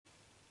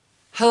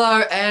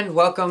Hello and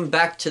welcome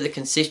back to the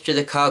Consistory of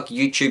the Coelc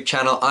YouTube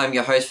channel. I'm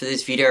your host for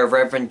this video,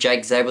 Reverend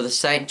Zabel of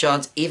St.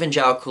 John's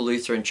Evangelical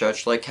Lutheran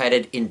Church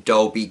located in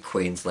Dalby,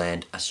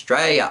 Queensland,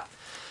 Australia.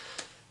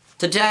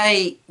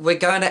 Today we're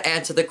going to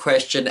answer the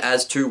question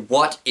as to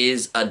what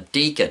is a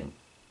deacon.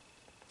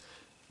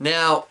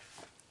 Now,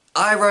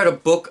 I wrote a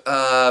book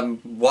a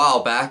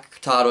while back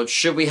titled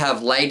Should We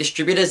Have Lay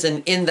Distributors?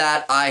 And in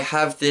that I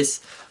have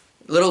this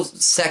little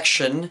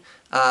section,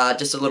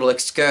 just a little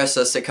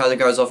excursus that kind of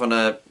goes off on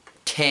a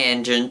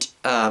tangent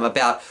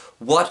about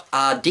what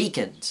are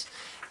deacons.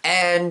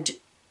 And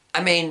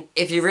I mean,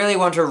 if you really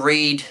want to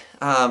read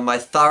my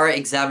thorough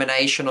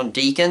examination on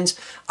deacons,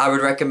 I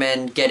would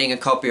recommend getting a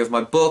copy of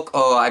my book,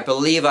 or I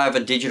believe I have a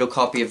digital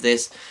copy of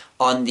this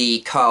on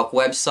the COELC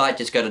website.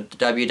 Just go to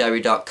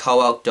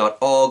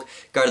www.coelc.org,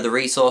 go to the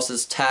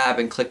resources tab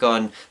and click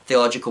on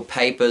Theological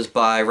Papers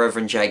by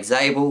Reverend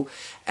Zabel.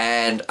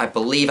 And I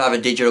believe I have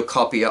a digital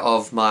copy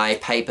of my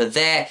paper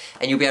there,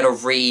 and you'll be able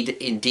to read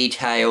in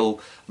detail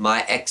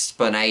my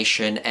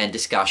explanation and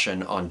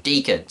discussion on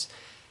deacons.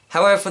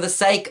 However, for the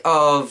sake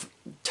of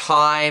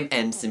time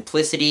and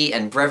simplicity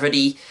and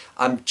brevity,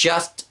 I'm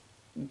just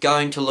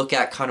going to look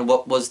at kind of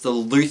what was the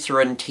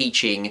Lutheran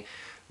teaching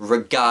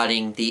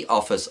regarding the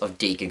office of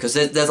deacon, because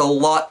there's a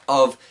lot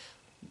of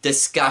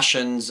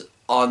discussions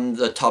on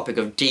the topic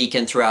of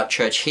deacon throughout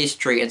church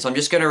history, and so I'm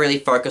just going to really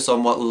focus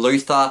on what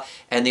Luther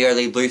and the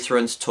early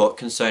Lutherans taught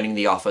concerning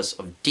the office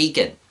of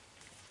deacon.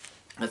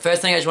 The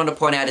first thing I just want to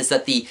point out is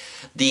that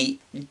the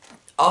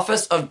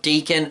office of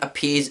deacon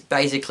appears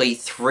basically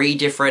three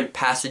different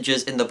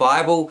passages in the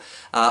Bible.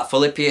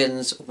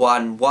 Philippians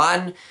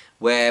 1:1,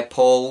 where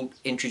Paul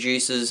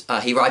introduces,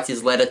 he writes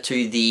his letter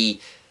to the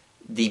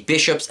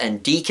bishops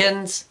and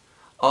deacons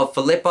of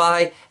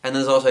Philippi, and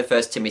there's also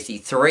 1 Timothy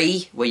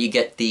 3, where you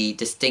get the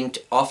distinct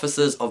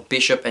offices of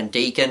bishop and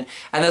deacon,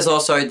 and there's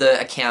also the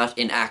account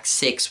in Acts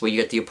 6, where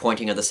you get the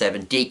appointing of the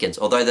 7 deacons,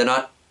 although they're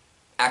not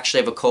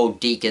actually ever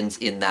called deacons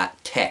in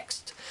that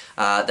text.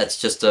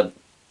 That's just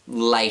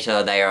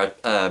later they are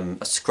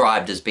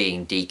ascribed as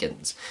being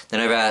deacons. They're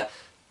never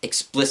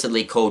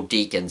explicitly called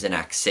deacons in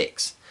Acts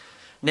 6.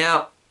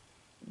 Now,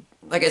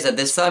 like I said,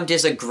 there's some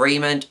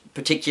disagreement,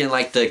 particularly in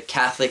like the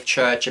Catholic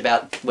Church,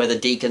 about whether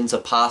deacons are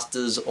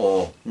pastors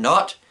or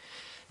not.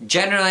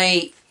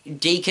 Generally,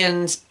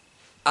 deacons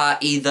are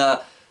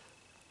either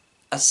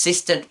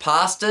assistant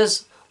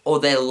pastors or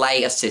they're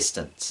lay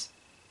assistants.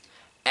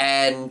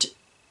 And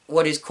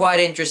what is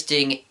quite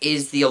interesting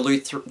is the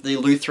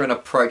Lutheran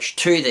approach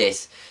to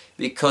this,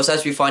 because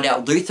as we find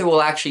out, Luther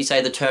will actually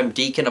say the term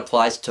deacon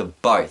applies to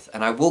both.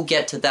 And I will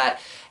get to that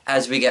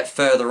as we get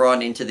further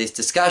on into this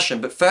discussion.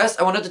 But first,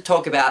 I wanted to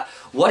talk about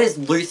what is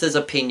Luther's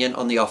opinion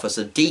on the office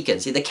of deacon.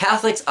 See, the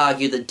Catholics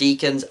argue that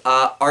deacons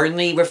are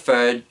only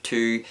referred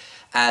to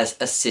as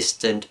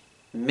assistant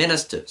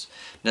ministers.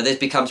 Now, this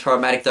becomes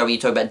problematic, though, when you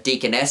talk about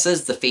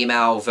deaconesses, the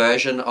female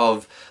version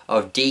of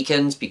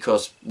deacons,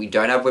 because we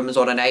don't have women's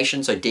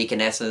ordination, so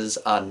deaconesses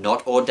are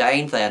not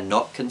ordained. They are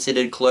not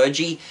considered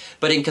clergy.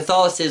 But in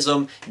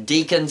Catholicism,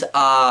 deacons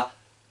are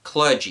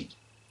clergy.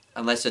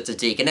 Unless it's a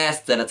deaconess,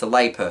 then it's a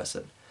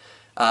layperson.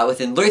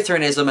 Within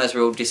Lutheranism, as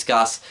we'll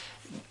discuss,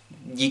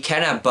 you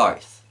can have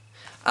both.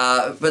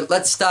 But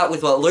let's start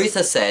with what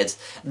Luther says.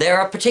 There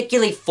are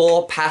particularly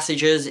 4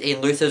 passages in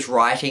Luther's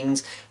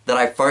writings that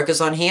I focus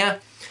on here.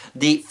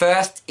 The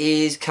first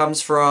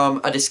comes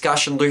from a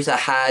discussion Luther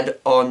had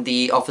on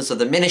the office of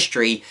the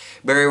ministry,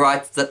 where he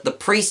writes that the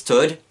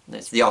priesthood,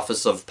 that's the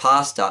office of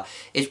pastor,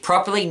 is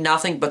properly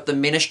nothing but the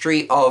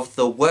ministry of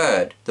the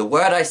word. The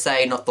word, I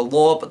say, not the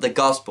law, but the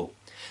gospel.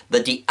 The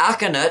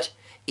diaconate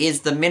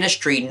is the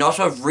ministry not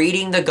of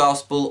reading the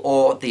gospel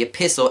or the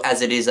epistle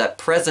as it is at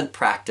present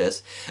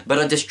practice, but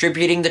of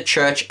distributing the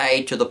church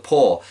aid to the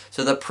poor,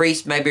 so the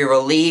priests may be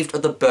relieved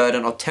of the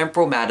burden of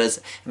temporal matters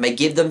and may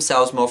give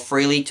themselves more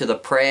freely to the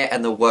prayer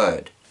and the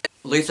word.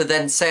 Luther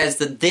then says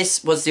that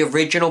this was the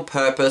original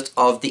purpose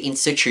of the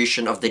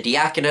institution of the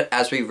diaconate,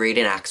 as we read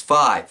in Acts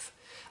 5.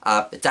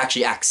 It's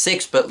actually Acts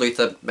 6, but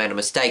Luther made a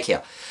mistake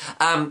here.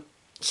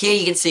 Here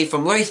you can see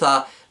from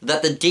Luther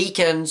that the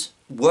deacons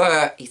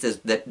he says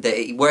that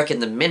they work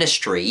in the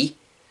ministry,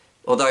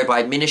 although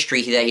by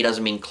ministry there he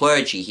doesn't mean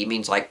clergy, he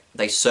means like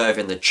they serve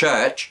in the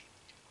church,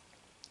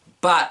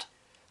 but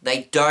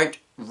they don't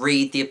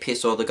read the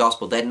epistle or the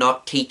gospel. They're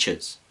not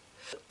teachers.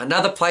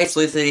 Another place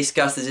Luther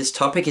discusses this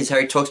topic is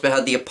how he talks about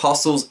how the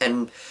apostles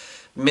and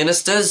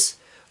ministers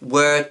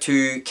were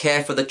to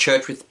care for the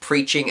church with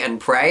preaching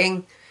and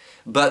praying,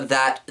 but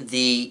that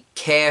the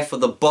care for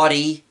the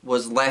body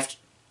was left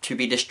to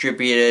be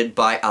distributed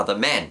by other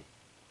men.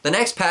 The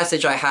next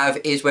passage I have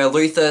is where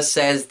Luther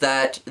says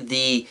that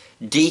the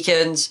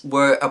deacons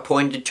were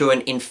appointed to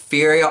an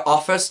inferior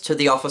office to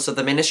the office of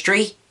the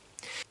ministry.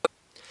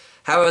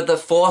 However, the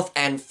fourth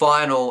and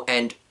final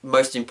and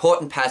most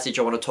important passage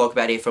I want to talk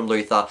about here from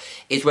Luther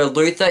is where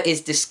Luther is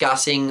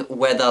discussing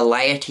whether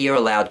laity are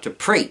allowed to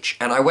preach.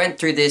 And I went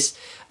through this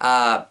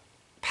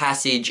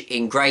passage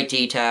in great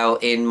detail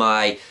in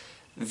my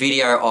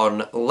video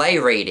on lay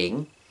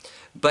reading.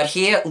 But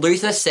here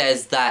Luther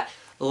says that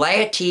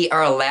laity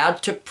are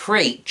allowed to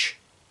preach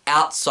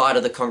outside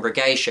of the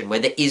congregation, where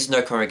there is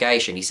no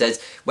congregation. He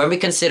says, when we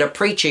consider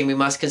preaching, we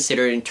must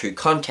consider it in two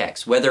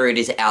contexts, whether it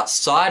is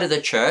outside of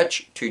the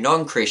church to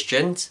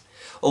non-Christians,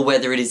 or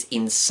whether it is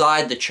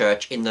inside the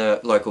church in the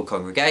local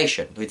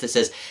congregation. Luther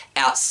says,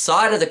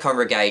 outside of the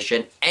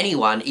congregation,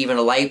 anyone, even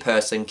a lay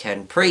person,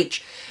 can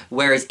preach,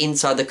 whereas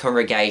inside the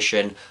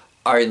congregation,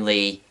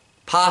 only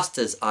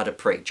pastors are to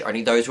preach.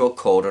 Only those who are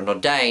called and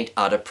ordained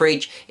are to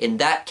preach. In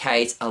that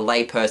case, a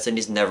lay person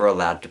is never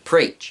allowed to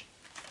preach.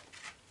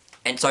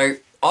 And so,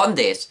 on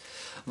this,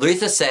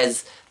 Luther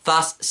says,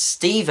 thus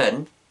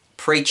Stephen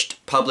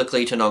preached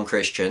publicly to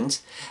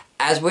non-Christians,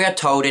 as we are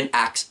told in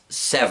Acts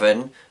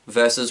 7,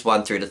 verses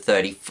 1 through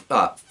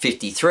to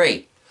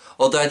 53.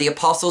 Although the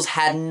apostles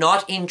had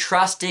not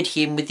entrusted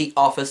him with the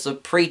office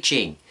of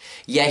preaching,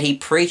 yet he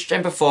preached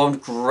and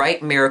performed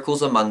great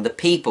miracles among the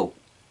people.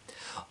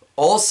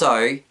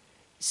 Also,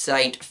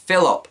 St.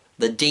 Philip,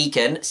 the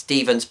deacon,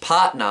 Stephen's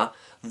partner,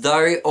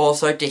 though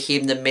also to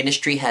him the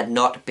ministry had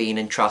not been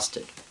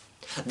entrusted.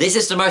 This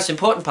is the most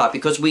important part,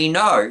 because we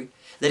know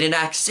that in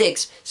Acts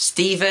 6,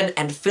 Stephen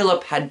and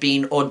Philip had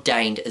been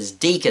ordained as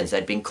deacons.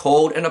 They'd been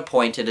called and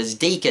appointed as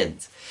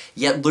deacons.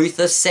 Yet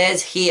Luther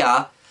says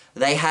here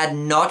they had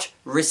not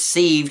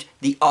received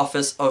the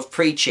office of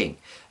preaching.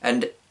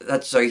 And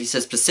that's, so he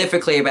says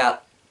specifically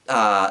about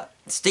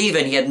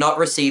Stephen, he had not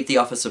received the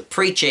office of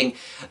preaching.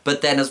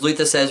 But then, as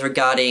Luther says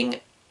regarding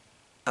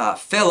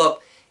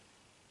Philip,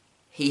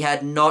 he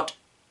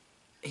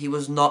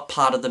was not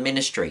part of the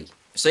ministry.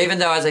 So even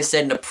though, as I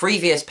said in a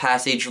previous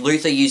passage,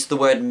 Luther used the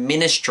word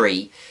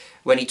ministry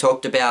when he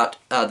talked about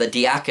the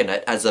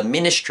diaconate as a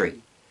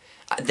ministry,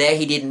 there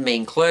he didn't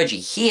mean clergy.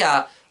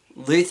 Here,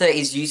 Luther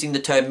is using the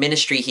term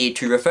ministry here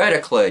to refer to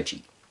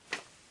clergy.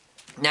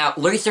 Now,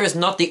 Luther is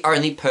not the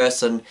only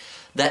person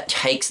that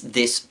takes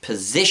this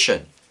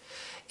position.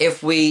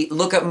 If we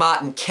look at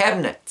Martin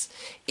Chemnitz,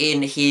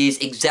 in his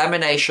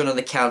examination of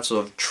the Council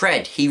of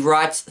Trent, he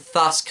writes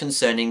thus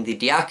concerning the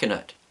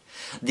diaconate.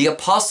 The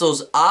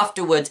apostles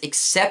afterwards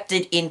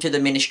accepted into the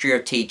ministry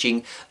of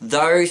teaching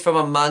those from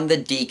among the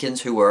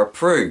deacons who were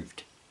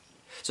approved.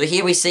 So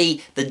here we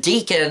see the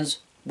deacons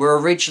were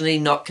originally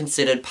not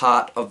considered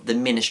part of the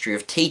ministry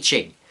of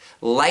teaching.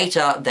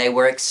 Later, they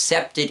were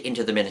accepted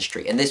into the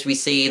ministry. And this we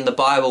see in the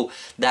Bible,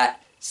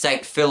 that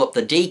St. Philip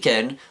the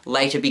deacon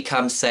later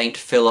becomes St.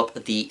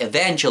 Philip the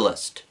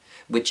evangelist,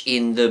 which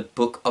in the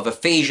book of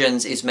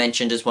Ephesians is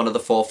mentioned as one of the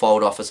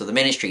fourfold office of the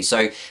ministry.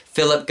 So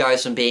Philip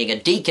goes from being a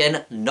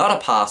deacon, not a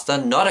pastor,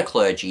 not a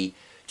clergy,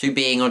 to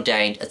being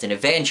ordained as an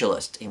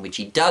evangelist, in which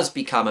he does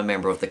become a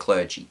member of the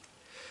clergy.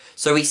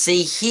 So we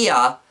see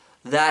here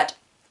that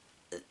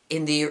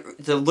in the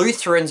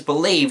Lutherans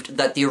believed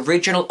that the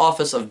original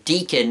office of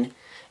deacon,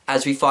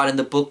 as we find in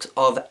the books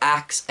of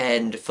Acts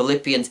and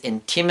Philippians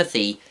and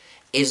Timothy,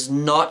 is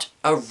not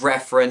a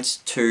reference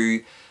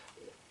to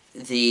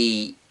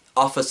the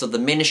office of the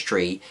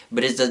ministry,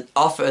 but is the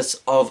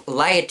office of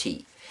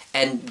laity.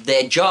 And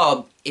their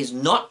job is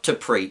not to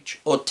preach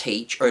or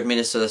teach or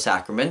administer the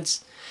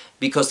sacraments,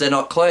 because they're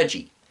not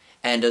clergy.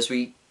 And as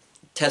we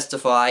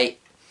testify,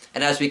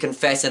 and as we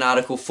confess in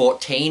Article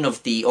 14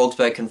 of the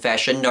Augsburg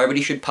Confession,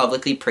 nobody should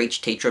publicly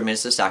preach, teach, or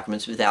administer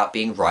sacraments without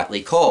being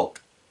rightly called.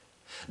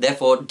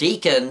 Therefore,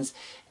 deacons,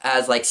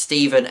 as like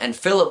Stephen and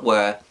Philip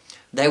were,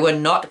 they were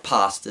not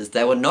pastors,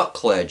 they were not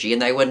clergy,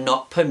 and they were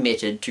not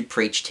permitted to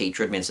preach, teach,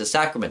 or administer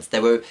sacraments. They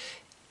were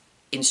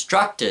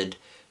instructed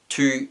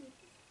to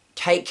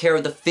take care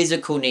of the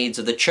physical needs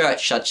of the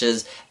church, such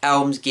as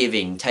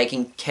almsgiving,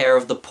 taking care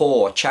of the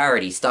poor,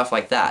 charity, stuff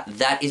like that.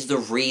 That is the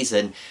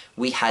reason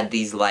we had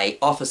these lay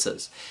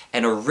offices.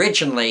 And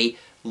originally,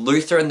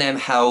 Luther and them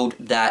held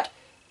that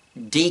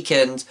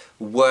deacons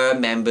were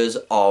members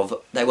of,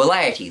 they were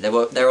laity, they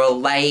were a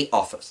lay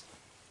office.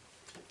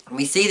 And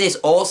we see this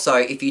also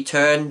if you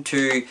turn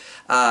to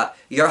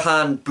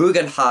Johann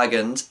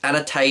Bugenhagen's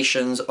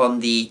annotations on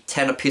the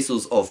 10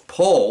 epistles of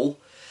Paul,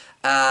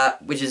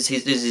 which is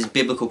his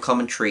biblical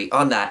commentary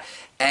on that.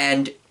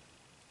 And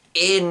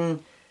in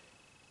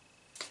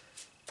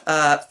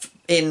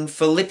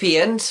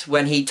Philippians,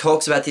 when he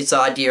talks about this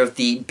idea of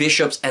the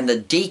bishops and the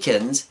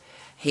deacons,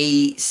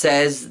 he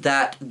says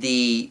that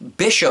the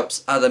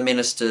bishops are the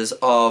ministers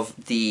of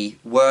the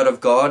Word of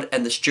God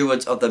and the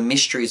stewards of the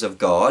mysteries of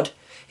God.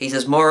 He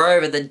says,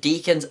 moreover, the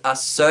deacons are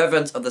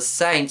servants of the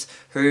saints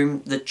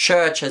whom the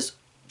church has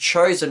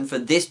chosen for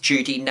this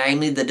duty,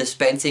 namely the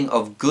dispensing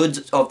of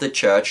goods of the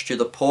church to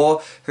the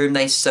poor whom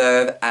they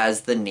serve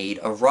as the need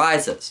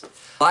arises.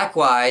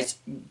 Likewise,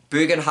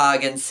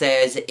 Bugenhagen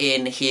says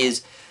in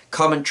his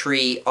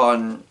commentary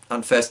on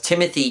 1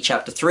 Timothy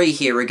chapter 3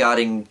 here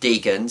regarding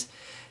deacons,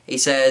 he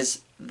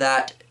says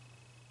that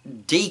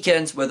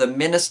deacons were the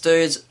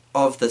ministers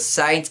of the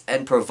saints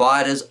and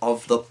providers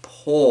of the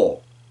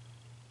poor.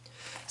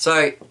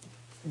 So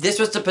this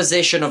was the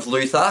position of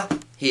Luther,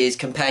 his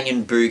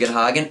companion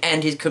Bugenhagen,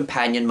 and his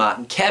companion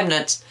Martin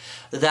Chemnitz,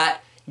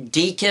 that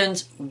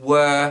deacons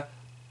were,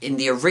 in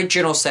the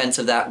original sense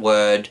of that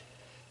word,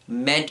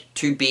 meant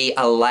to be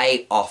a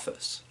lay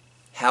office.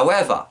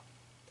 However,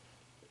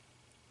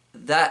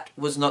 that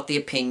was not the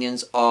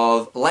opinions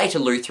of later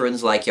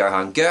Lutherans like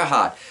Johann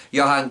Gerhard.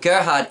 Johann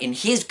Gerhard, in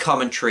his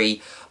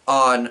commentary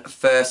on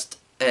 1st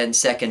and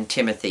 2nd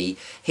Timothy,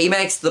 he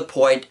makes the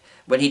point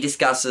when he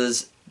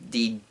discusses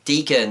the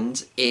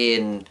deacons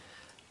in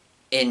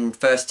 1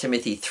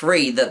 Timothy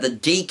 3 that the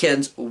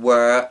deacons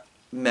were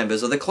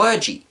members of the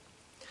clergy.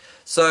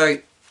 So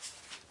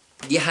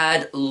you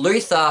had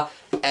Luther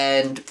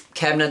and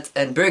Chemnitz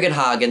and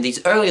Bugenhagen,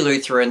 these early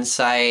Lutherans,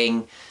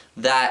 saying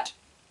that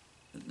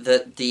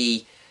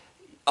the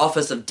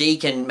office of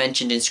deacon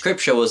mentioned in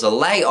Scripture was a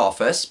lay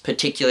office,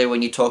 particularly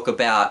when you talk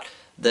about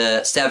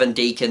the 7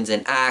 deacons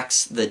in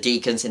Acts, the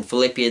deacons in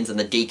Philippians, and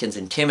the deacons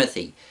in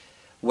Timothy.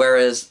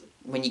 Whereas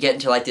when you get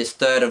into like this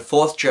 3rd and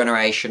 4th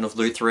generation of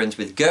Lutherans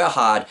with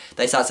Gerhard,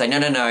 they start saying,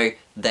 no,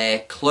 they're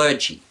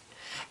clergy.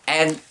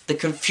 And the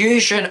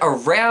confusion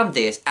around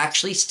this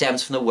actually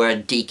stems from the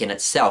word deacon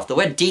itself. The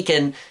word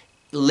deacon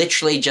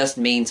literally just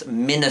means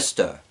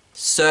minister,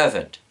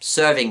 servant,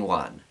 serving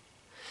one.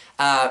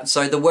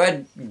 So the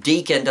word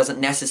deacon doesn't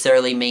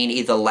necessarily mean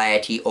either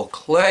laity or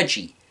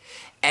clergy.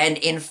 And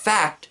in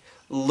fact,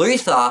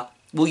 Luther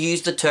will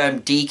use the term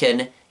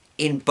deacon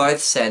in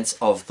both sense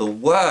of the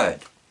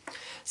word.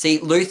 See,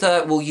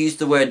 Luther will use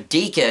the word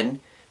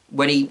deacon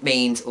when he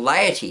means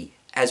laity,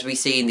 as we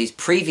see in these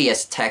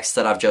previous texts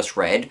that I've just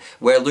read,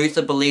 where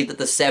Luther believed that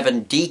the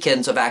 7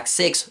 deacons of Acts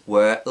 6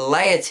 were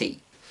laity.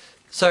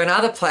 So in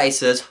other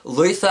places,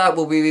 Luther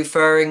will be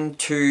referring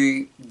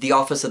to the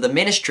office of the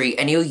ministry,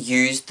 and he'll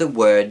use the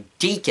word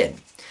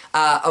deacon.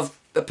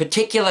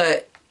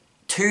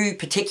 Two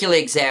particular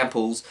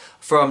examples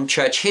from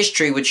church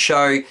history would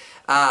show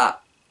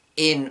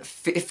in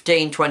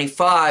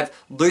 1525,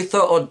 Luther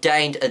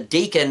ordained a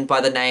deacon by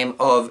the name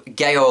of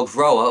Georg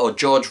Rohr, or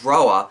George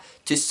Rohr,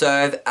 to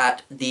serve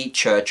at the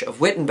Church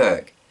of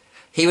Wittenberg.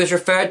 He was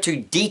referred to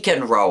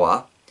Deacon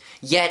Rohr,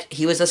 yet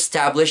he was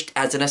established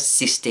as an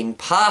assisting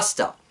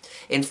pastor.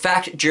 In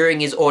fact,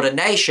 during his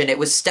ordination, it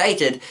was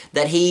stated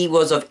that he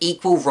was of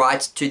equal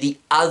rights to the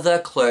other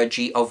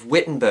clergy of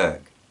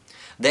Wittenberg.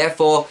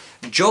 Therefore,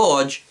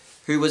 George,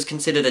 who was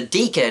considered a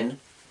deacon,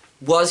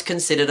 was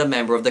considered a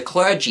member of the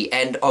clergy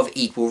and of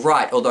equal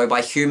right. Although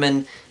by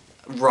human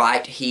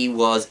right he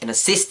was an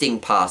assisting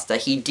pastor,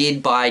 he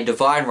did by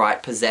divine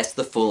right possess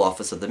the full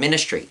office of the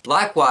ministry.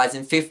 Likewise,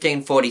 in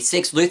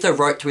 1546, Luther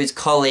wrote to his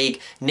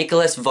colleague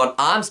Nicholas von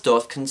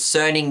Arnsdorf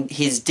concerning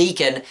his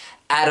deacon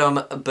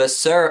Adam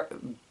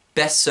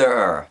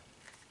Besserer,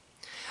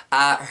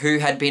 who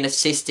had been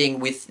assisting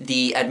with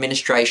the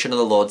administration of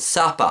the Lord's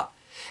Supper.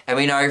 And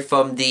we know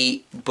from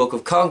the Book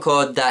of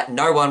Concord that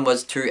no one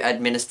was to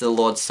administer the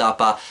Lord's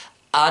Supper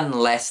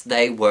unless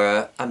they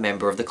were a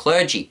member of the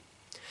clergy.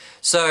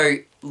 So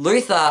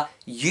Luther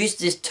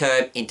used this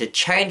term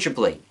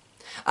interchangeably.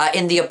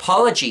 In the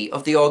Apology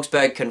of the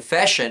Augsburg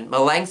Confession,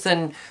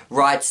 Melanchthon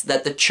writes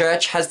that the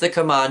Church has the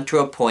command to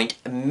appoint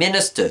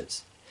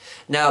ministers.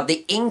 Now,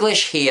 the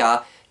English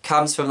here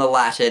comes from the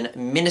Latin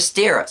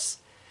ministeris.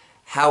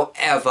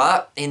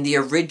 However, in the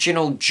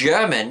original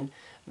German,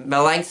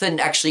 Melanchthon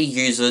actually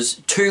uses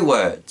 2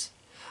 words,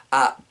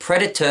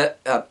 prediger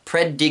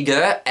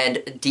and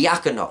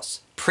diakonos,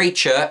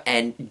 preacher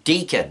and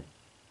deacon.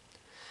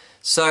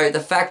 So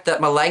the fact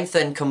that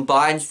Melanchthon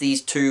combines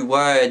these 2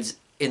 words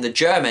in the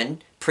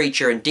German,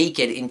 preacher and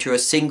deacon, into a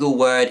single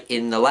word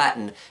in the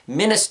Latin,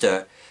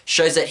 minister,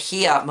 shows that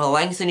here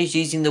Melanchthon is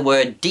using the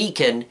word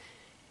deacon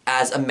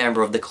as a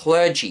member of the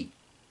clergy.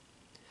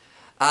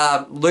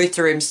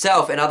 Luther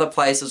himself in other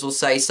places will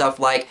say stuff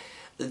like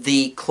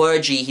the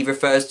clergy, he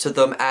refers to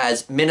them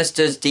as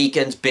ministers,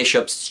 deacons,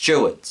 bishops,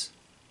 stewards.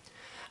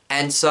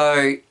 And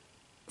so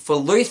for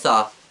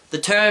Luther, the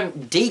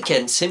term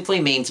deacon simply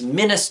means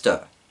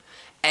minister.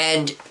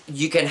 And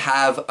you can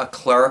have a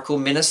clerical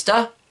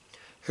minister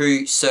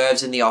who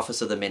serves in the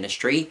office of the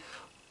ministry,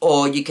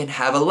 or you can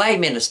have a lay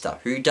minister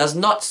who does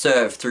not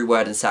serve through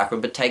word and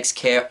sacrament but takes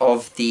care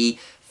of the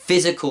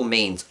physical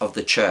means of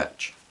the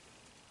church.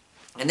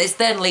 And this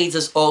then leads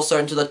us also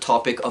into the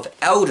topic of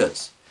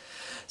elders.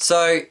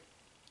 So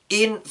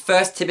in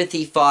 1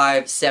 Timothy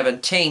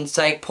 5:17,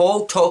 St.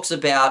 Paul talks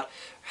about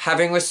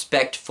having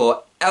respect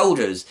for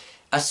elders,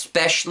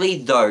 especially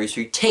those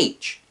who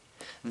teach.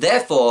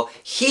 Therefore,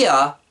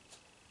 here,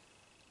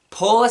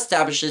 Paul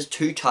establishes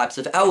 2 types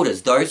of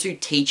elders, those who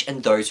teach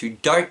and those who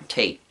don't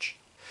teach.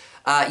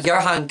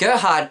 Johann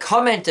Gerhard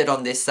commented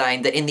on this,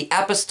 saying that in the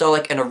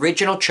apostolic and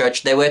original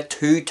church there were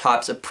 2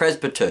 types of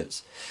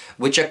presbyters,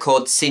 which are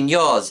called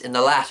signors in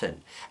the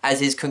Latin, as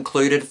is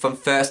concluded from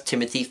 1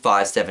 Timothy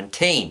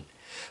 5:17.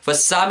 For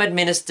some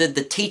administered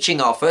the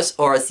teaching office,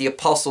 or as the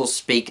apostles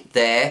speak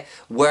there,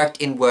 worked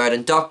in word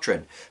and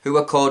doctrine, who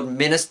were called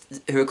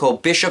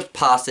bishops,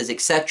 pastors,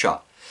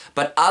 etc.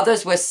 But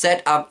others were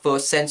set up for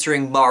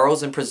censoring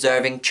morals and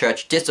preserving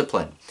church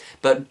discipline,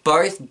 but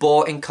both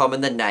bore in common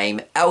the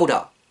name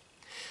elder.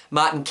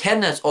 Martin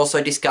Chemnitz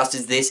also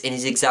discusses this in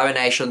his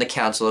examination on the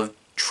Council of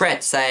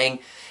Trent, saying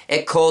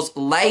it calls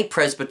lay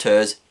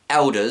presbyters,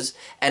 elders,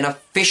 an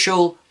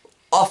official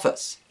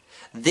office.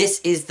 This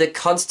is the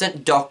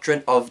constant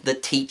doctrine of the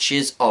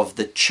teachers of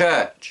the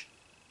church.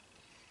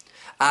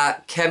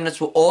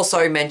 Chemnitz will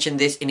also mention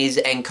this in his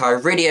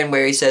Enchiridion,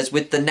 where he says,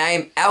 with the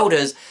name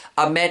elders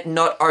are meant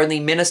not only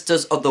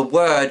ministers of the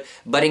word,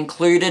 but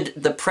included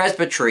the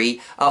presbytery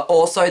are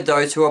also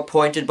those who are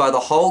appointed by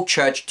the whole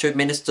church to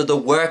minister the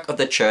work of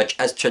the church,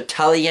 as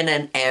Tertullian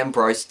and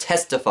Ambrose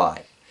testify.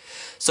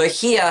 So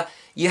here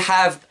you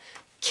have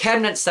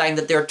Chemnitz saying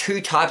that there are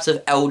two types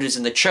of elders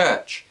in the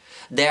church.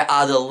 There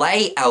are the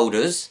lay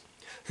elders,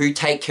 who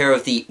take care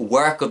of the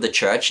work of the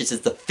church. This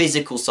is the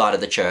physical side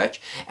of the church.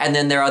 And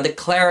then there are the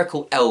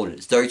clerical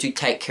elders, those who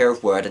take care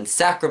of word and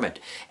sacrament.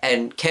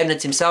 And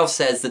Chemnitz himself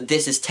says that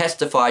this is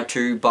testified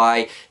to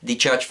by the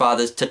church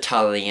fathers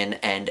Tertullian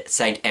and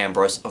St.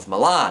 Ambrose of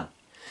Milan.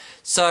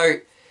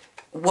 So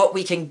what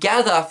we can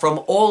gather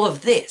from all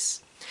of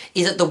this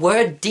is that the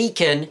word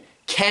deacon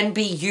can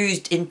be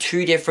used in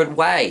two different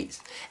ways.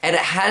 And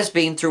it has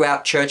been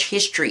throughout church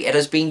history. It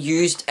has been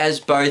used as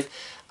both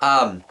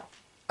a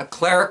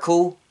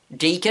clerical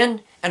deacon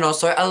and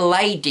also a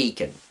lay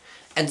deacon.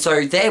 And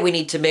so there we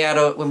need to be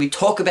able to, when we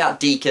talk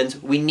about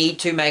deacons, we need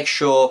to make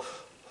sure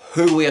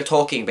who we are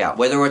talking about,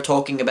 whether we're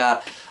talking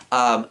about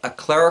a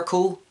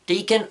clerical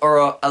deacon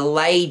or a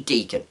lay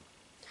deacon.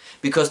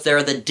 Because there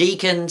are the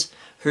deacons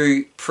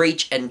who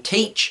preach and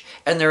teach,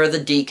 and there are the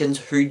deacons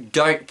who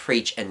don't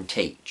preach and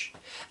teach.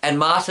 And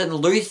Martin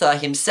Luther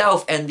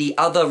himself and the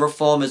other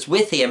reformers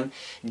with him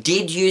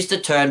did use the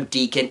term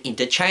deacon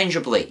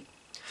interchangeably.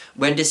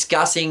 When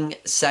discussing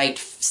St.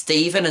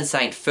 Stephen and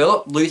St.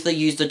 Philip, Luther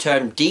used the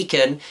term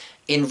deacon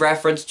in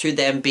reference to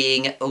them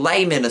being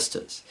lay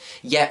ministers.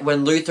 Yet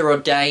when Luther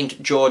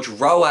ordained George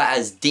Rower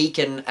as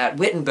deacon at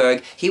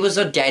Wittenberg, he was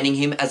ordaining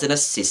him as an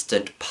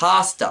assistant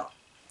pastor.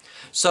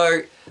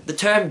 So the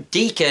term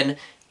deacon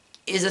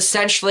is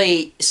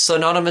essentially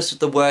synonymous with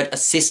the word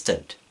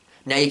assistant.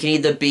 Now you can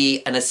either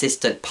be an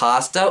assistant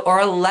pastor or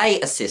a lay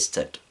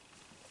assistant.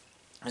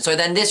 So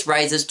then this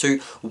raises to,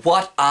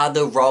 what are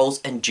the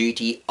roles and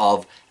duty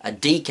of a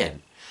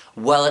deacon?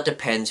 Well, it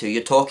depends who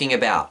you're talking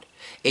about.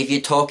 If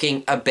you're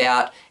talking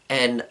about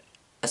an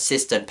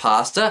assistant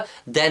pastor,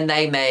 then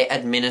they may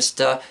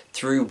administer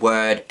through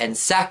word and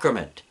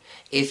sacrament.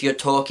 If you're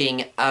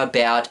talking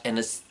about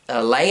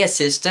a lay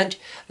assistant,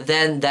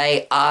 then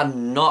they are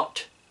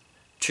not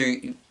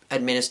to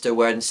administer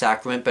word and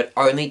sacrament, but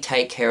only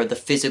take care of the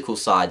physical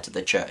sides of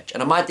the church.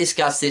 And I might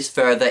discuss this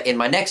further in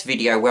my next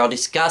video, where I'll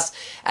discuss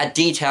at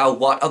detail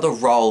what are the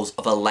roles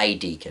of a lay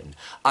deacon.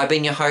 I've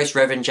been your host,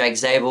 Reverend Jake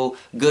Zabel.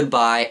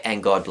 Goodbye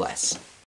and God bless.